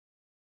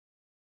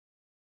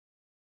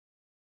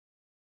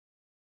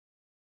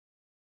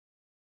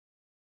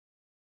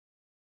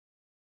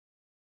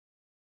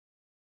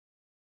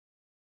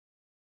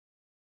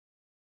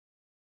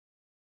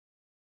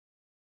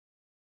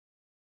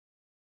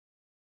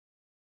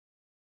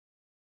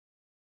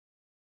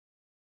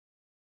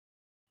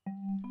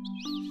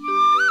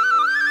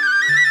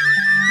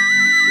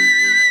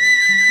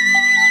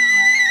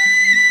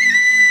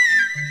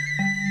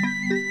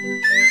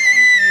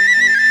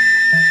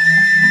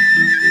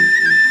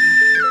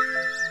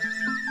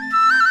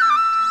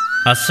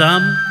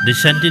Assam, the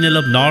sentinel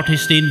of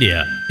northeast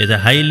India, is a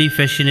highly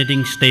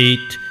fascinating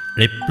state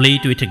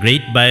replete with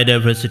great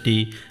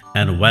biodiversity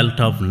and wealth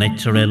of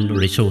natural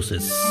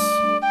resources.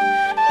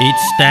 It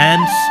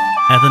stands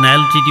at an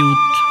altitude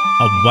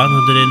of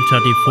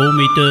 134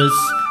 meters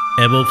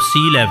above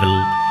sea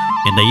level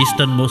in the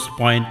easternmost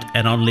point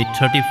and only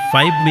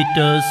 35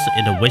 meters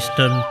in the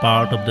western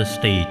part of the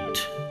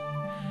state.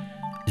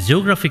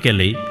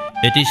 Geographically,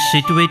 it is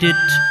situated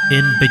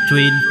in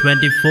between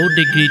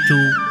 24°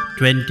 to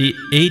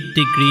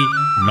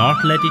 28°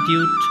 north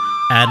latitude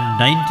and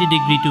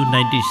 90° to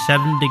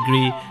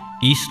 97°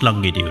 east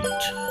longitude.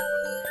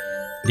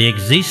 The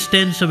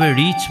existence of a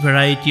rich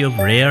variety of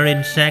rare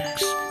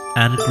insects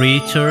and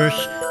creatures,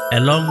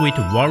 along with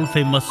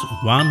world-famous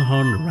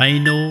one-horned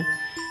rhino,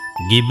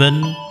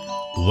 gibbon,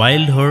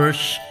 wild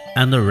horse,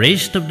 and the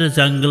rest of the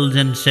jungles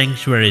and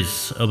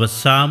sanctuaries of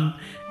Assam,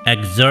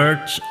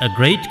 exerts a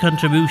great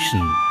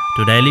contribution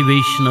to the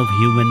elevation of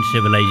human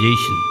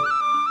civilization.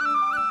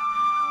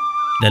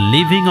 The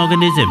living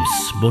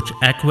organisms, both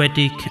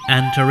aquatic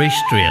and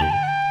terrestrial,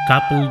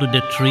 coupled with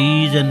the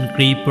trees and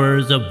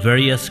creepers of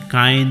various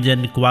kinds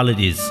and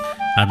qualities,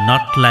 are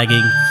not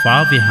lagging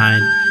far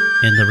behind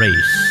in the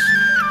race.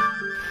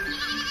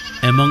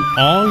 Among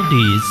all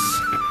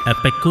these, a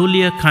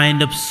peculiar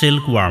kind of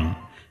silkworm,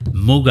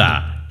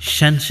 Muga,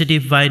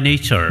 sensitive by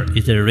nature,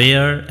 is a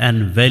rare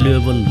and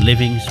valuable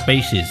living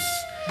species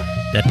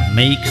that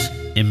makes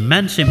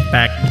immense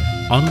impact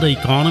on the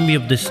economy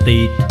of the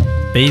state,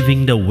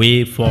 paving the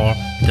way for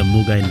the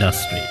Muga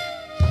industry.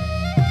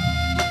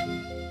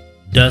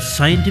 The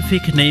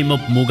scientific name of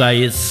Muga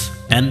is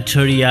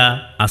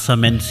Antheria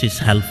assamensis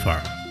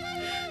helfer.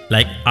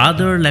 Like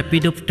other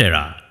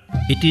Lepidoptera,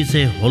 it is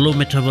a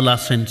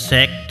holometabolous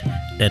insect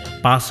that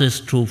passes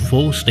through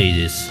 4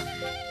 stages: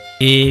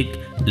 egg,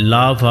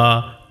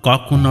 larva,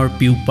 cocoon or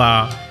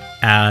pupa,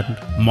 and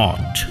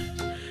moth.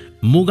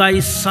 Muga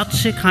is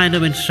such a kind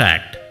of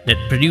insect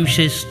that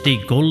produces the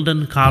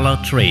golden color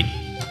trait,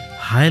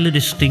 highly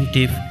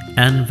distinctive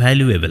and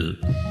valuable.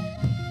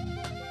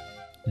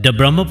 The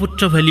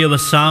Brahmaputra Valley of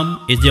Assam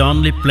is the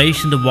only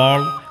place in the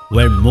world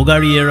where Muga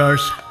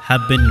rearers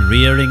have been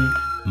rearing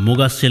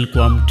Muga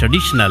silkworm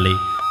traditionally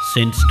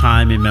since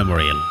time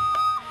immemorial.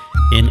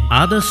 In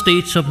other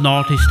states of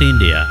northeast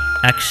India,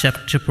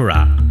 except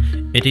Tripura,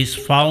 it is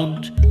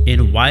found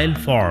in wild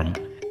form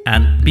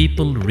and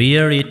people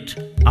rear it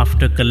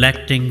after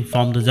collecting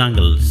from the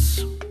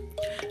jungles.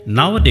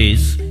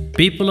 Nowadays,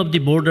 people of the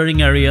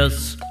bordering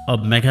areas of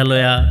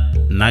Meghalaya,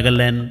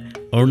 Nagaland,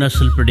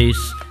 Arunachal Pradesh,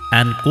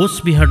 and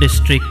Coast Bihar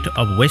district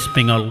of West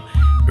Bengal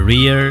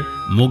rear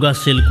Muga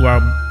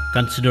silkworm,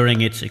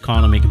 considering its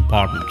economic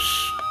importance.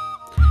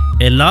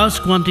 A large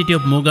quantity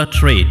of Muga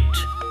trait,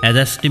 as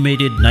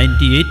estimated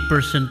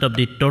 98% of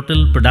the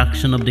total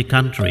production of the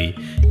country,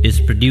 is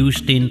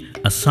produced in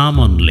Assam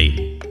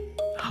only.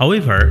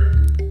 However,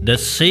 the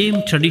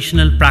same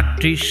traditional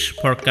practice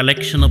for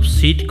collection of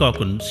seed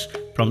cocoons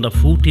from the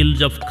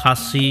foothills of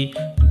Khasi,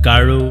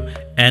 Garo,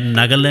 and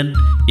Nagaland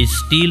is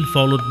still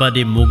followed by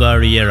the Muga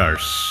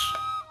rearers.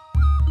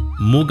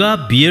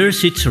 Muga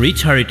bears its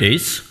rich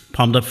heritage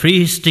from the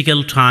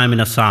prehistorical time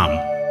in Assam.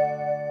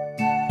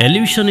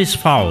 Allusion is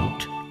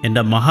found in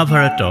the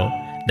Mahabharata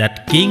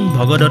that King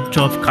Bhagadatta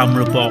of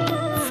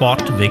Kamrupa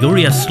fought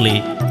vigorously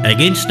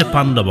against the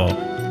Pandava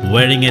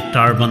wearing a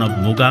turban of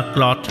Muga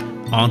cloth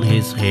on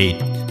his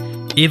head.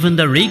 Even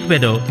the Rig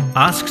Veda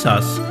asks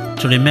us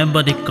to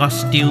remember the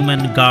costume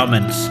and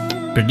garments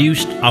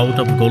produced out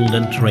of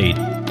golden thread.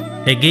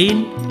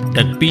 Again,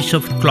 that piece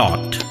of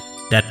cloth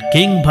that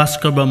King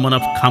Bhaskar Brahman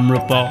of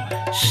Kamrupa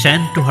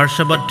sent to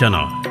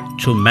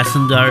Harshavardhana through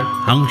messenger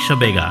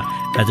Hangshabega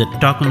as a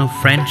token of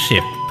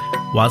friendship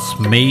was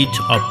made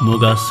of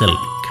Muga silk.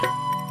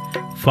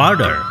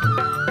 Further,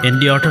 in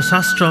the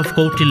Arthashastra of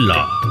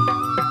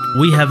Kautilya,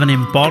 we have an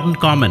important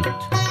comment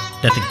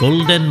that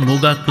golden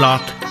Muga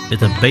cloth is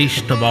the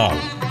best of all.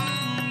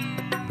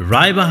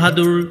 Rai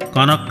Bahadur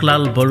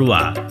Kanaklal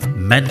Barua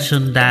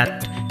mentioned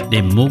that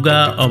the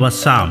Muga of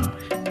Assam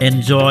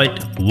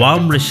enjoyed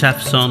warm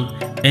reception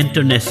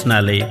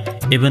internationally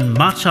even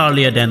much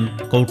earlier than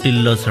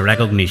Kautilya's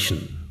recognition.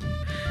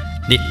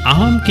 The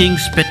Ahom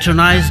kings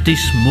patronized this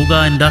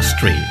Muga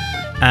industry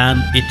and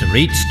it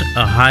reached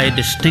a high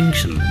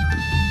distinction.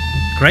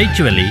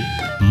 Gradually,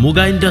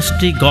 Muga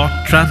industry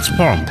got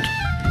transformed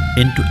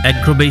into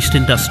agro-based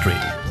industry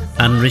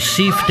and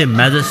received a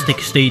majestic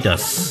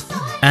status,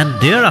 and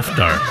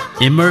thereafter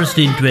emerged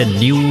into a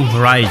new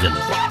horizon.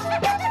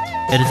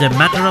 It is a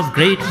matter of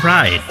great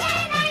pride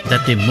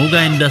that the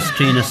Muga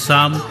industry in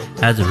Assam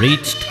has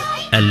reached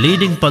a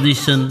leading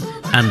position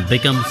and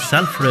become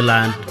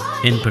self-reliant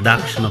in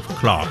production of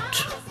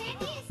cloth.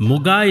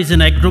 Muga is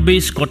an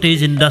agro-based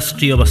cottage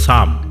industry of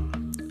Assam.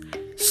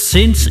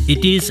 Since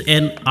it is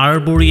an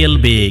arboreal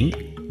being,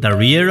 the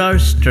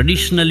rearers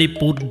traditionally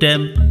put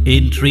them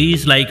in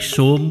trees like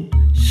som,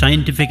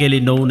 scientifically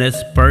known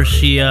as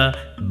Persia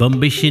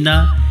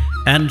bombycina,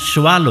 and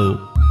Sualu,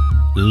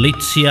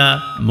 Litsea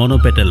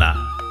monopetala.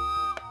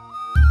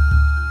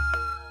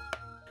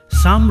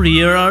 Some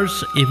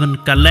rearers even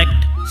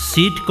collect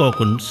seed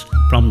cocoons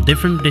from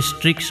different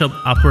districts of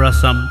Upper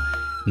Assam,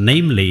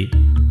 namely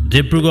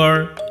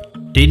Dibrugarh,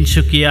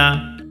 Tinsukia,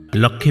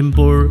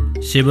 Lakhimpur,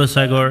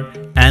 Sivasagar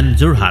and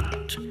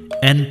Jorhat,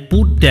 and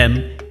put them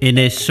in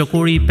a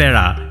chokori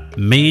pera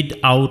made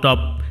out of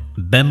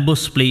bamboo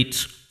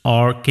splits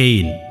or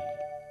cane.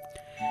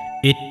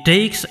 It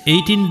takes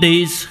 18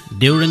 days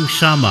during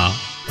summer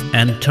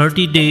and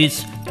 30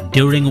 days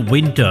during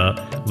winter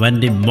when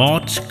the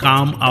moths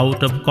come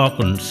out of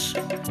cocoons,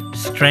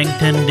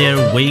 strengthen their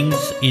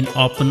wings in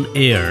open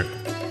air,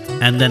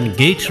 and then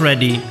get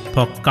ready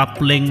for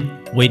coupling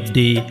with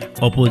the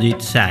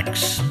opposite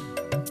sex.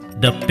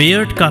 The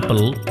paired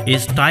couple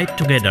is tied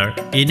together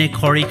in a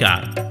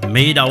khorika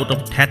made out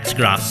of thatch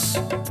grass,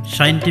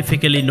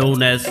 scientifically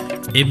known as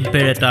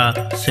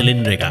Imperata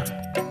cylindrica.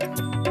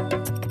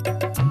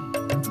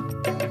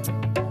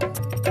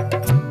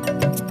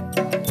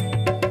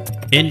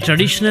 In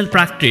traditional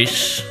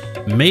practice,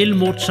 male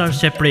moths are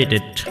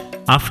separated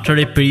after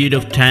a period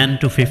of 10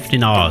 to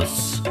 15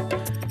 hours.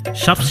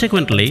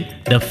 Subsequently,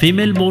 the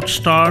female moths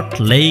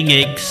start laying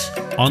eggs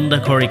on the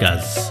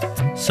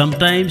khorikas.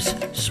 Sometimes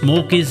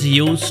smoke is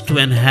used to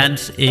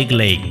enhance egg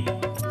laying.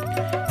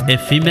 A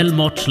female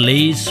moth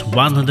lays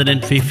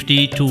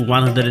 150 to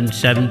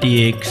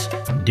 170 eggs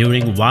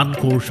during one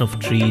course of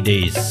 3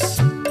 days.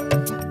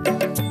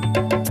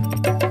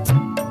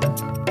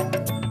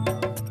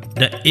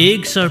 The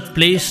eggs are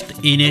placed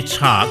in a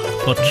chak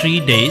for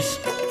 3 days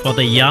for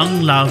the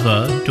young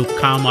larvae to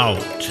come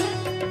out.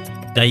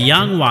 The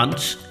young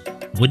ones,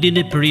 within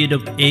a period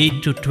of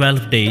 8 to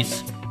 12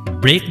 days,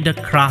 break the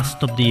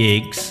crust of the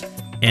eggs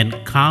and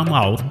come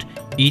out,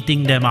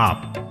 eating them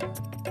up.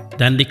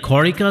 Then the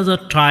khorikas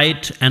are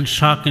tied and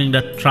stuck in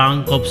the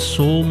trunk of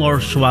som or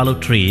sualu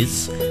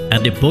trees,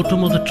 and the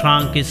bottom of the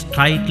trunk is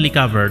tightly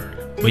covered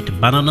with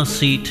banana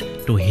seed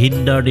to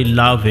hinder the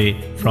larvae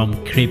from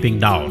creeping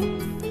down.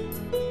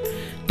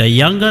 The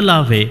younger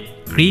larvae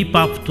creep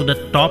up to the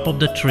top of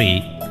the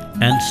tree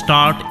and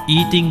start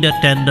eating the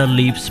tender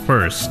leaves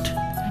first.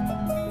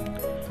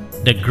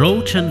 The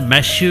growth and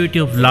maturity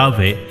of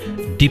larvae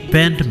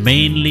depend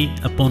mainly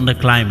upon the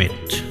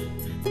climate.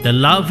 The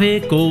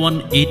larvae go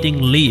on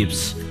eating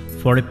leaves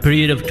for a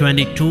period of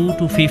 22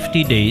 to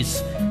 50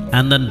 days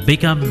and then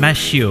become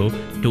mature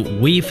to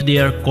weave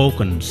their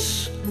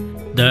cocoons.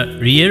 The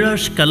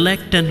rearers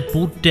collect and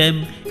put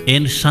them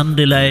in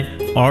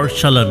sandilai or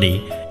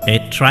chalani, a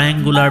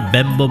triangular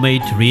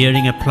bamboo-made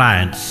rearing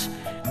appliance,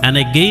 and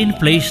again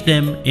place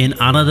them in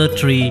another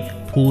tree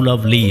full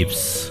of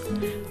leaves.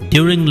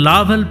 During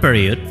larval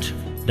period,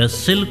 the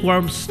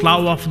silkworms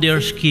slough off their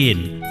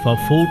skin for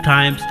 4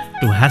 times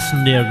to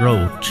hasten their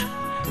growth.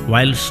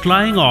 While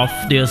sloughing off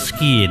their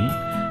skin,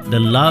 the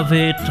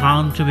larvae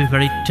turn to be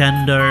very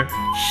tender,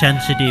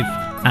 sensitive,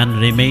 and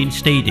remain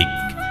static.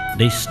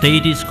 This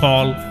state is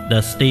called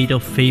the state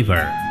of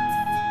fever.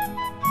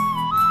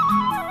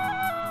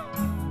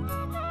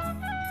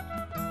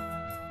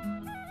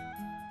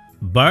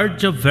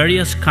 Birds of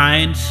various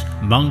kinds,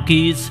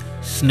 monkeys,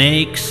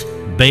 snakes,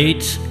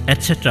 bats,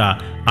 etc.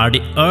 are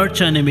the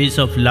arch enemies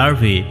of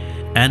larvae,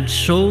 and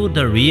so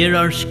the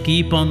rearers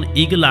keep on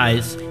eagle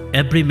eyes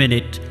every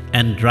minute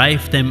and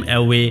drive them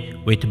away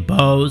with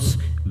bows,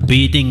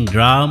 beating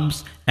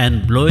drums,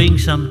 and blowing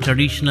some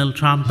traditional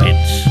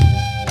trumpets.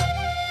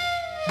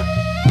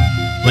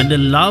 When the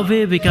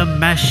larvae become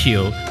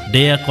mature,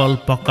 they are called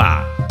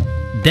poka.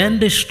 Then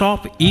they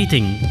stop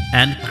eating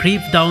and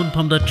creep down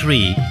from the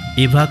tree,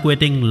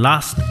 evacuating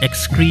last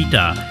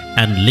excreta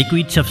and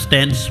liquid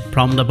substance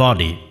from the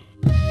body.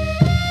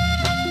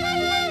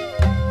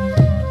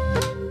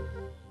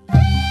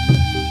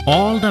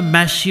 All the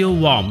mature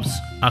worms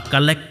are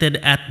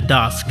collected at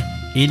dusk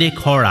in a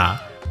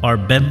khora or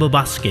bamboo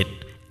basket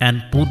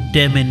and put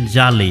them in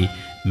jali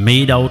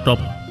made out of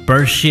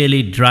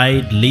partially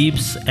dried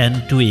leaves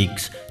and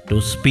twigs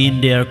to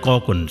spin their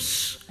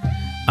cocoons.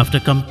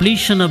 After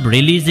completion of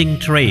releasing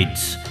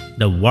threads,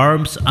 the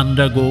worms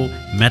undergo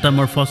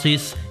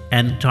metamorphosis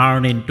and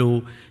turn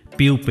into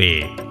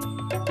pupae.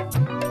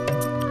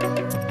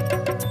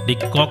 The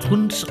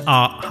cocoons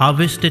are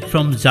harvested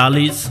from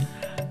jalis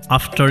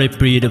after a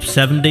period of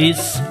 7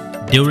 days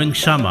during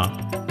summer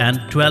and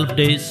 12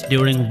 days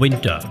during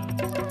winter.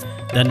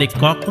 Then the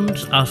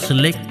cocoons are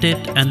selected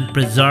and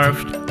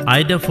preserved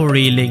either for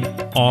reeling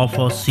or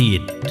for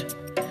seed.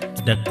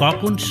 The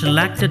cocoons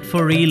selected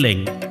for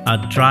reeling are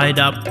dried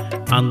up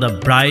under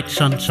bright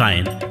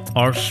sunshine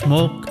or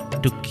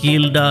smoke to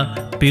kill the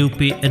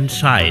pupae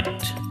inside.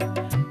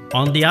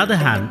 On the other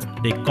hand,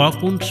 the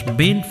cocoons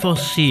meant for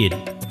seed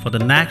for the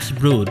next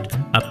brood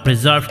are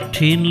preserved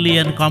thinly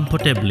and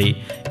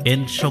comfortably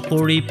in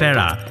chokori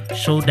pera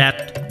so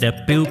that the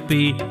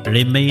pupae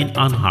remain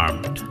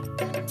unharmed.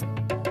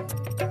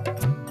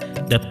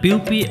 The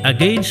pupae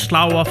again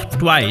slough off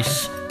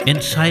twice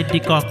inside the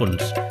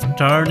cocoons,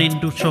 turn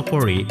into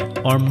chokori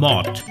or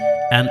moth,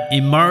 and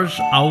emerge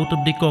out of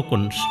the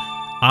cocoons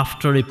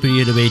after a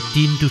period of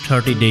 18 to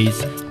 30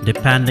 days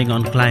depending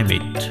on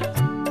climate.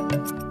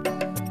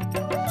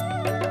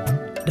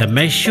 The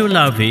mesh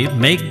larvae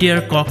make their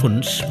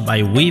cocoons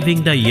by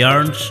weaving the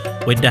yarns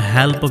with the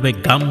help of a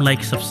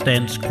gum-like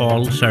substance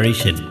called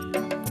sarisin.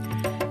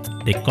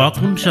 The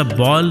cocoons are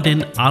boiled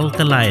in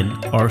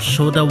alkaline or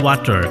soda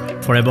water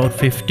for about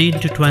 15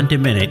 to 20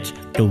 minutes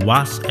to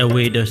wash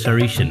away the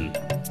sarisin.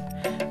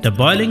 The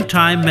boiling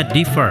time may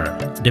differ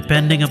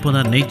depending upon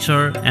the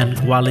nature and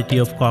quality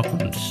of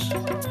cocoons.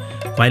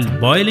 While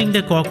boiling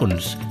the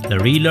cocoons, the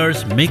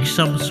reelers mix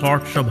some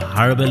sorts of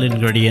herbal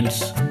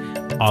ingredients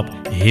of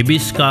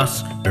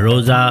Hibiscus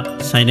rosa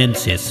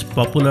sinensis,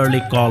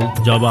 popularly called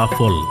Java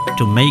full,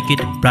 to make it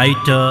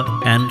brighter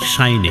and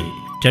shiny.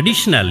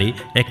 Traditionally,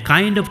 a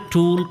kind of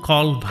tool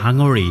called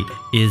bhangori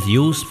is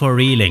used for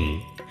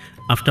reeling.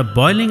 After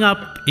boiling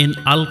up in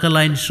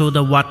alkaline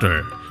soda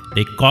water,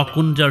 the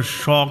cocoons are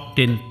soaked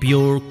in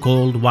pure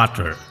cold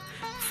water.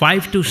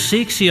 5 to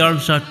 6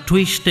 yarns are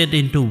twisted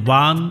into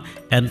one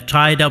and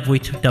tied up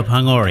with the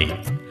bhangori.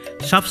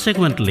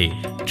 Subsequently,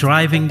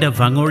 driving the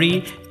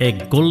bhangori, a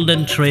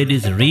golden thread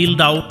is reeled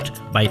out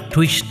by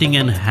twisting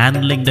and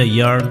handling the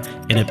yarn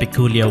in a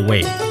peculiar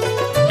way.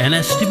 An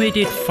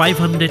estimated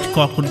 500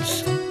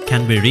 cocoons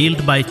can be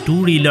reeled by 2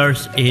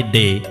 reelers a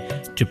day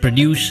to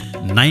produce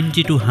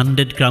 90 to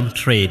 100 gram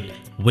thread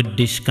with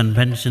this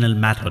conventional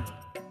method.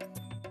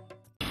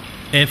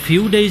 A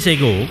few days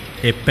ago,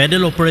 a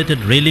pedal-operated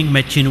reeling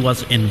machine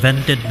was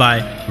invented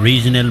by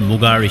Regional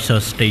Muga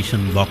Research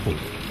Station, Boku.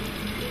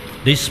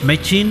 This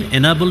machine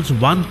enables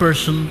one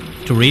person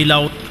to reel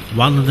out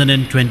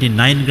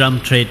 129 gram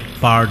thread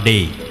per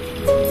day.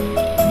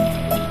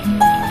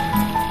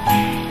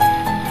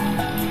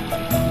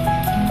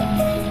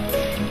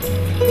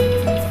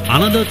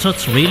 Another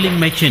such reeling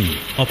machine,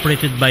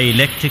 operated by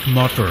electric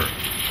motor,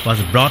 was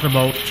brought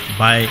about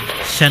by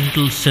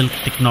Central Silk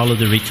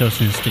Technology Research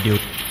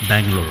Institute,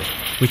 Bangalore,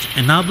 which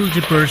enables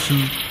a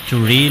person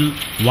to reel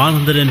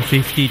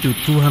 150 to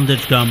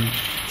 200 gram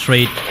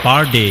thread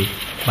per day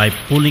by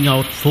pulling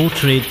out 4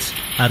 threads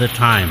at a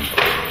time.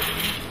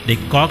 The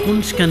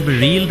cocoons can be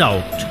reeled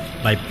out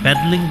by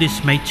pedaling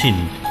this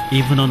machine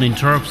even on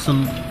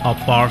interruption of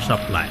power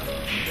supply.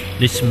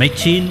 This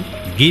machine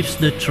gives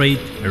the thread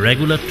a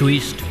regular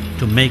twist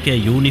to make a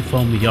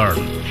uniform yarn.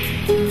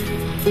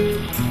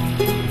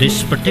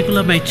 This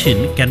particular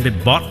machine can be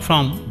bought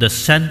from the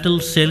Central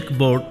Silk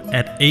Board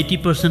at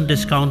 80%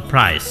 discount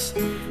price,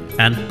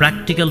 and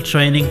practical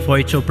training for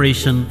its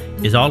operation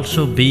is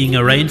also being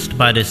arranged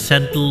by the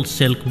Central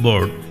Silk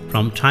Board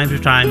from time to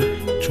time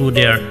through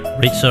their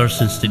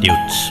research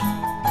institutes.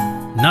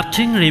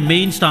 Nothing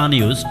remains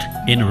unused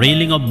in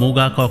reeling of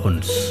Muga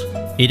cocoons.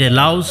 It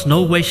allows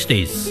no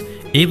wastage.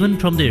 Even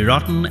from the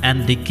rotten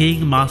and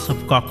decaying mass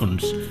of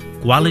cocoons,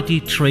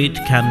 quality thread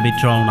can be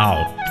drawn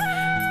out.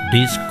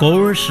 These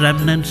coarse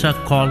remnants are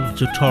called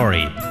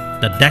jutori.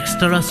 The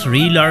dexterous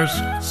reelers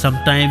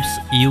sometimes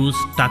use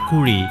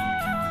takuri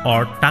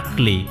or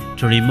takli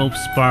to remove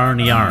spun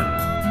yarn.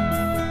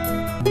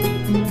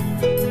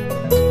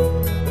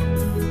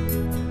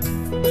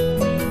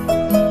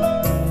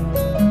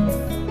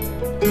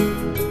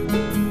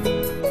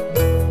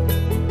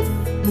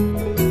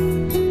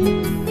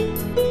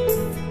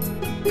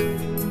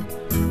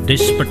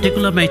 This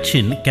particular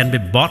machine can be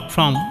bought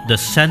from the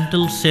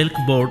Central Silk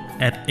Board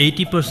at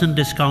 80%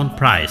 discount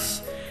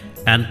price,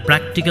 and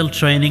practical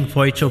training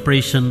for its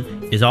operation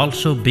is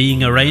also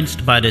being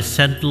arranged by the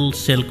Central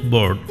Silk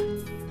Board.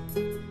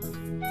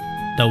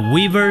 The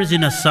weavers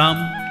in Assam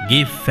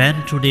give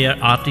vent to their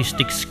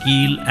artistic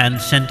skill and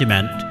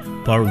sentiment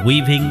for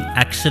weaving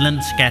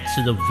excellent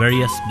sketches of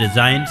various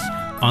designs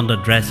on the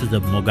dresses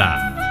of Muga.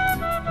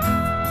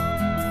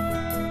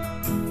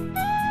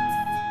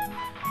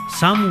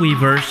 Some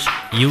weavers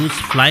use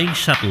flying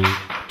shuttle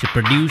to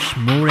produce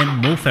more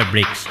and more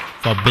fabrics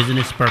for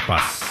business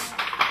purpose.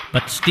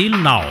 But still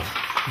now,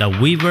 the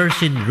weavers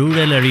in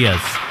rural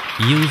areas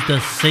use the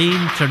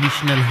same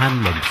traditional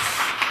handlooms.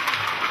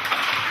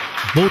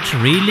 Both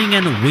reeling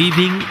and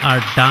weaving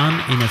are done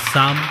in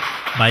Assam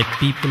by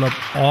people of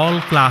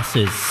all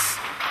classes,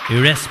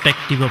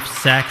 irrespective of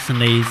sex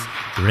and age,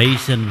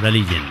 race and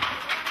religion.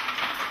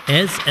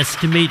 As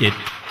estimated,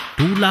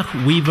 2 lakh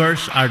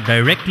weavers are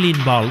directly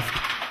involved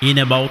in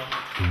about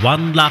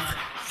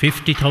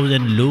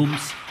 1,50,000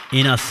 looms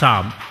in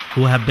Assam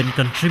who have been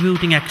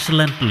contributing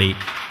excellently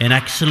in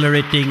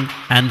accelerating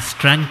and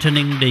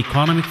strengthening the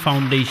economic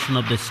foundation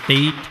of the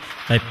state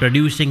by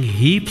producing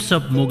heaps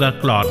of Muga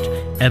cloth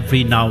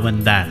every now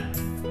and then.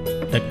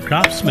 The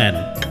craftsmen,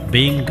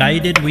 being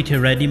guided with a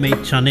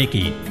ready-made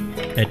chaneki,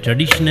 a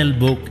traditional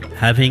book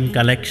having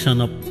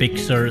collection of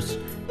pictures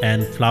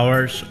and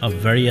flowers of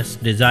various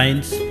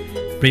designs,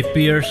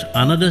 prepares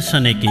another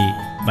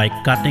chaneki by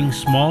cutting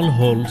small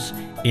holes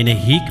in a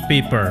hick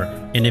paper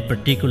in a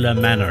particular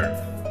manner.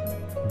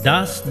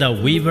 Thus, the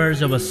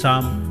weavers of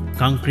Assam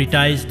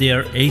concretize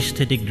their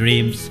aesthetic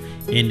dreams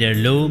in their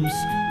looms,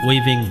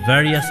 weaving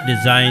various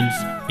designs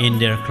in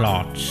their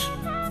cloths.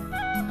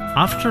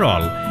 After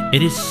all,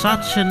 it is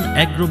such an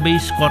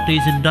agro-based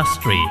cottage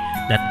industry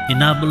that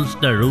enables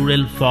the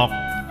rural folk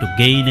to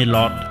gain a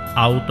lot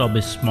out of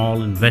a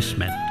small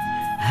investment.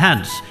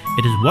 Hence,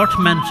 it is worth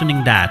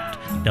mentioning that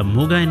the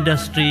Muga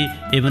industry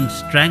even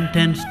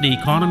strengthens the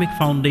economic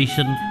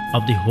foundation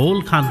of the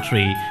whole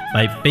country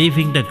by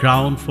paving the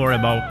ground for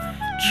about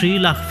 3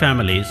 lakh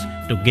families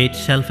to get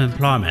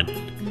self-employment.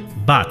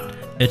 But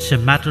it's a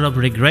matter of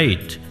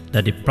regret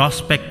that the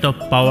prospect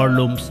of power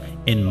looms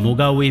in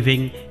Muga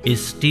weaving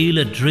is still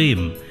a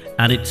dream,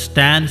 and it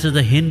stands as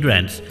a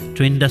hindrance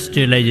to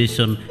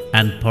industrialization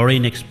and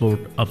foreign export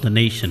of the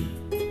nation.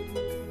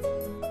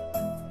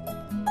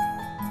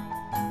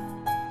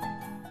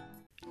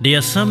 The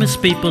Assamese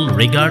people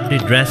regard the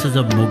dresses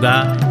of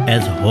Muga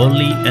as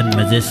holy and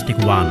majestic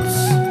ones.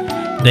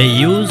 They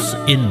use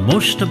in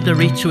most of the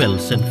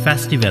rituals and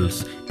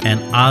festivals and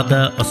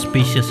other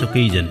auspicious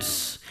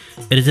occasions.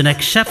 It is an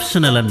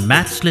exceptional and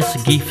matchless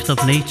gift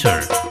of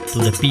nature to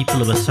the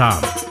people of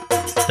Assam.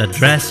 The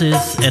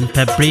dresses and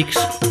fabrics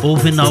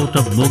woven out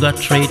of Muga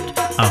thread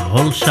are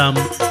wholesome,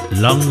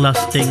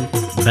 long-lasting,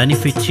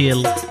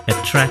 beneficial,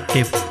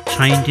 attractive,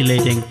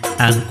 scintillating,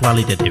 and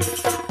qualitative.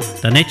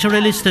 The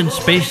naturalists and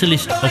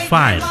specialists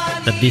opine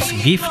that this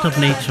gift of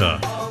nature,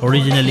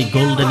 originally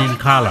golden in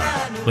color,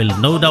 will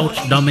no doubt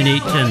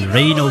dominate and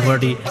reign over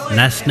the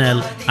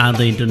national and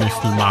the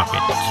international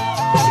market.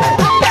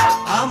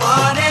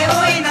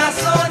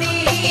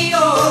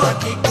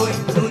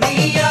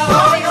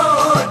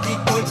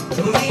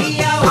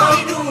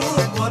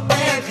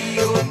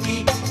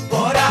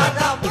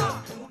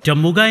 The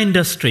Muga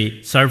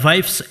industry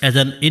survives as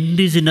an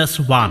indigenous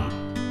one.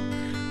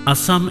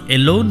 Assam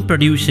alone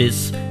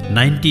produces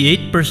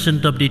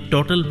 98% of the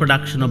total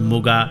production of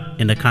Muga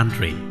in the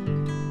country.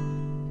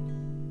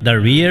 The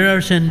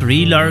rearers and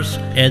reelers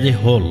as a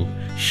whole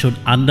should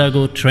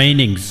undergo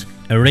trainings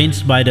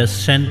arranged by the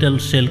Central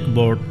Silk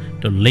Board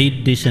to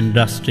lead this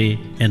industry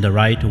in the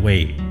right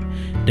way.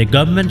 The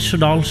government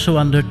should also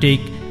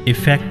undertake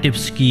effective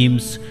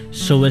schemes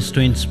so as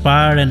to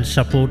inspire and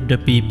support the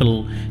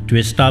people to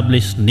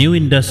establish new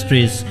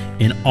industries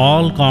in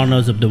all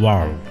corners of the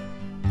world.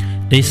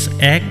 This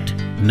act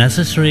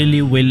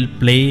necessarily will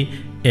play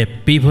a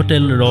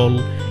pivotal role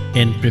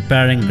in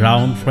preparing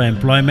ground for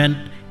employment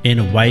in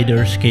a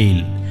wider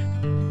scale.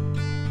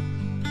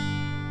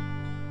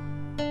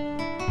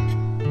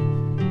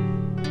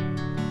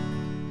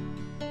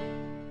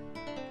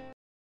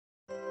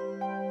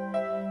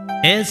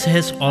 As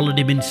has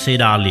already been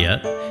said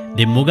earlier,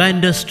 the Muga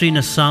industry in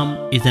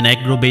Assam is an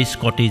agro-based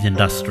cottage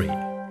industry.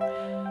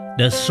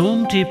 The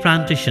Som tea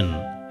plantation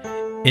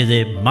is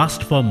a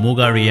must for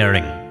Muga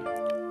rearing.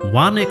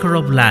 1 acre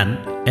of land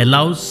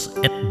allows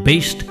at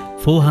best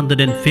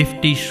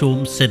 450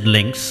 Som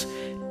seedlings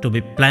to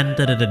be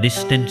planted at a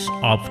distance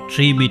of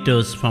 3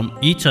 meters from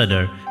each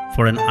other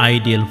for an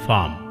ideal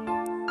farm.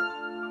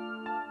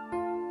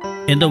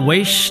 In the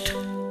west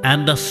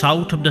and the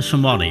south of the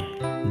Somoni,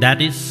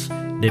 that is,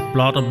 the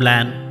plot of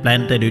land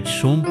planted with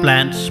Som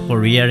plants for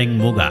rearing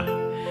Muga,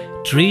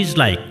 trees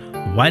like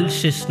wild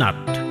chestnut,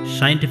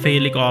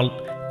 scientifically called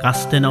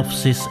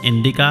Castanopsis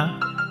indica,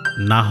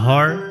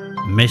 Nahor,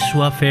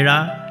 Mesua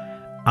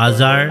fera,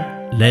 Azar,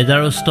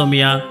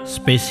 Laserostomia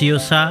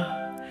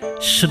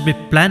speciosa, should be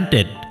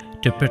planted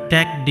to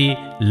protect the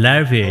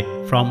larvae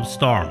from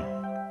storm.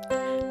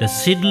 The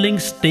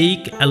seedlings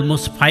take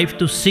almost 5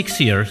 to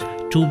 6 years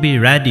to be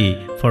ready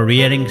for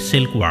rearing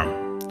silkworm.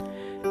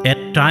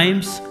 At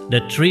times, the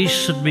tree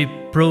should be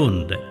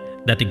pruned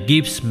that it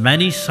gives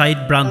many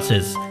side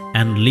branches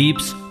and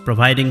leaves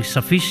providing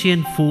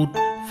sufficient food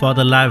for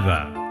the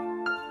larvae.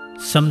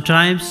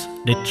 Sometimes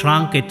the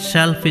trunk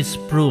itself is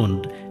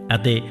pruned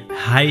at the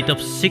height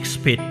of 6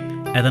 feet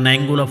at an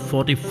angle of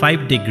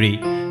 45 degrees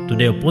to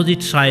the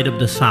opposite side of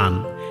the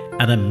sun,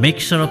 and a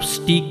mixture of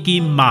sticky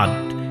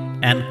mud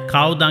and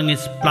cow dung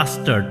is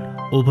plastered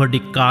over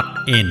the cut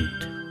end.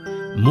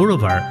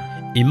 Moreover,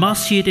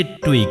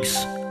 emaciated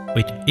twigs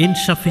with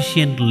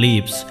insufficient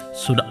leaves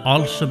should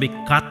also be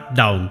cut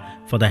down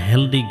for the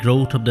healthy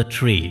growth of the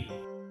tree.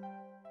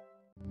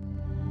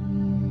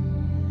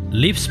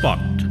 Leaf spot.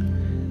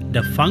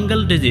 The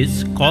fungal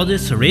disease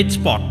causes red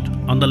spot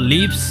on the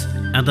leaves,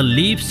 and the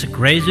leaves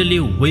gradually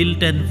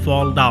wilt and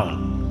fall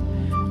down.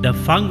 The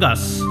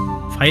fungus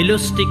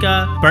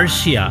Phylostica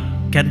persea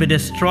can be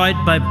destroyed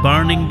by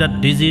burning the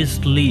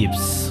diseased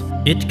leaves.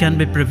 It can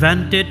be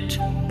prevented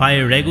by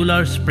a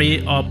regular spray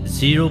of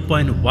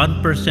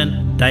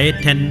 0.1%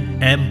 diethen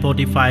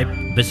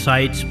M45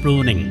 besides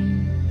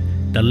pruning.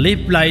 The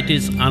leaf blight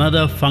is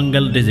another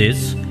fungal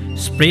disease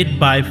spread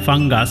by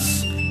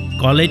fungus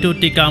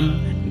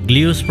Coletoticum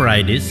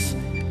gliosporidis,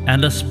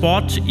 and the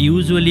spots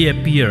usually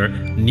appear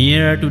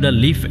nearer to the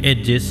leaf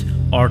edges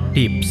or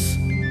tips.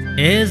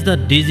 As the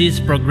disease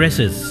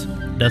progresses,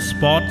 the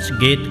spots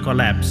get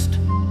collapsed,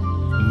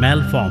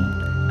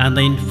 malformed, and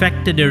the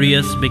infected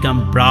areas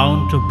become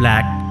brown to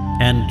black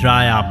and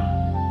dry up.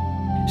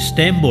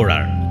 Stem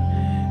borer.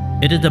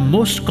 It is the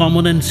most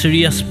common and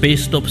serious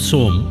pest of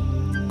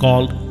Som,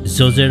 called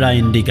Zozera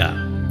indica.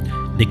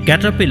 The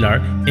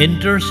caterpillar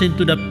enters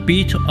into the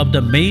pith of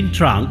the main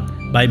trunk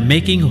by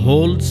making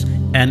holes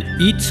and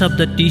eats up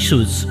the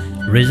tissues,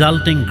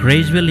 resulting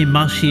gradual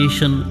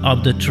emaciation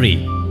of the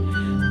tree.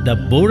 The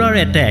borer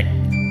attack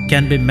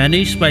can be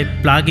managed by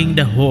plugging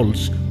the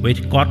holes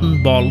with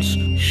cotton balls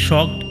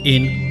soaked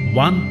in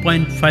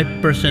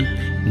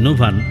 1.5%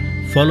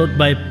 Nuvan, followed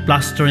by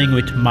plastering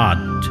with mud.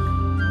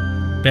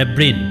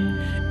 Pebrine.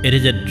 It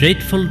is a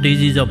dreadful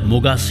disease of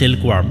Muga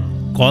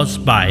silkworm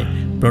caused by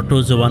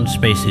protozoan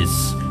species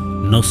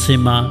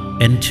Nosema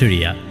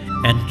enteria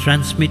and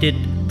transmitted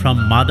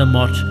from mother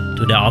moth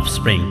to the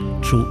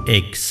offspring through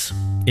eggs.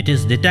 It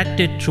is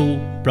detected through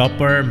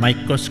proper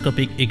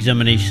microscopic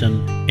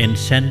examination in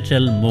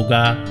Central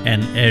Muga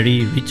and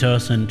Reare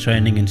Research and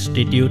Training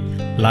Institute,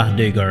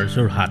 Lahdegard,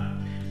 Jorhat.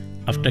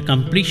 After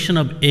completion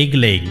of egg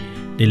laying,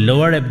 the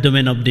lower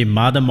abdomen of the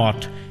mother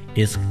moth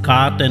is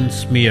cut and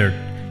smeared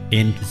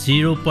in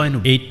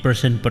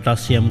 0.8%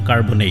 potassium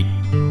carbonate.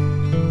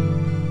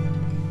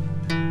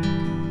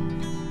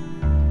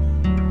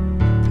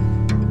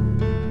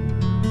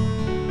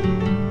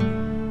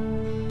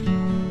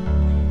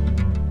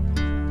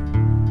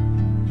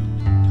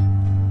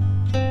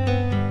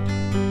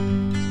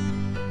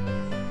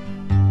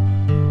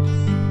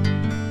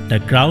 The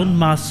ground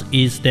mass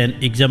is then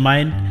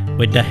examined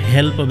with the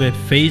help of a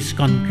phase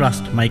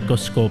contrast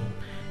microscope,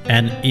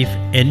 and if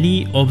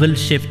any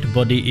oval-shaped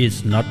body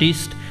is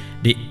noticed,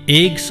 the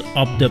eggs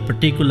of the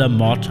particular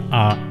moth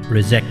are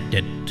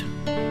rejected.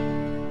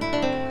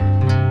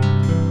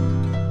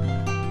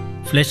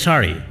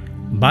 Flechery.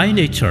 By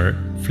nature,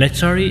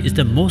 flechery is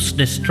the most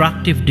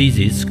destructive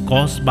disease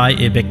caused by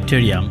a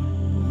bacterium,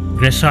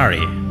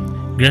 Reare.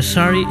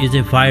 Reare is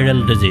a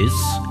viral disease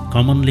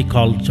commonly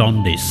called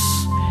jaundice,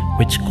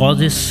 which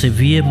causes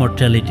severe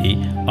mortality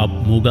of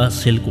Muga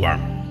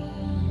silkworm.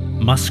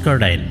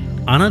 Muscardine.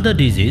 Another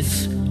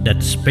disease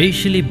that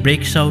specially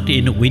breaks out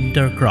in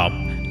winter crop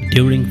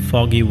during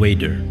foggy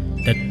weather.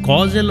 The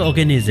causal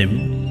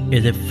organism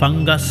is a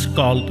fungus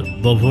called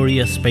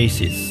Beauveria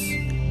species,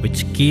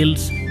 which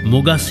kills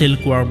Muga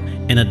silkworm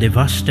in a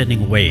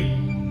devastating way.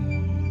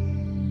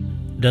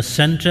 The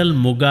Central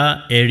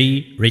Muga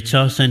Reare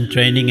Research and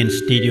Training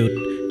Institute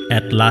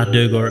at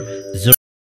Lahdegard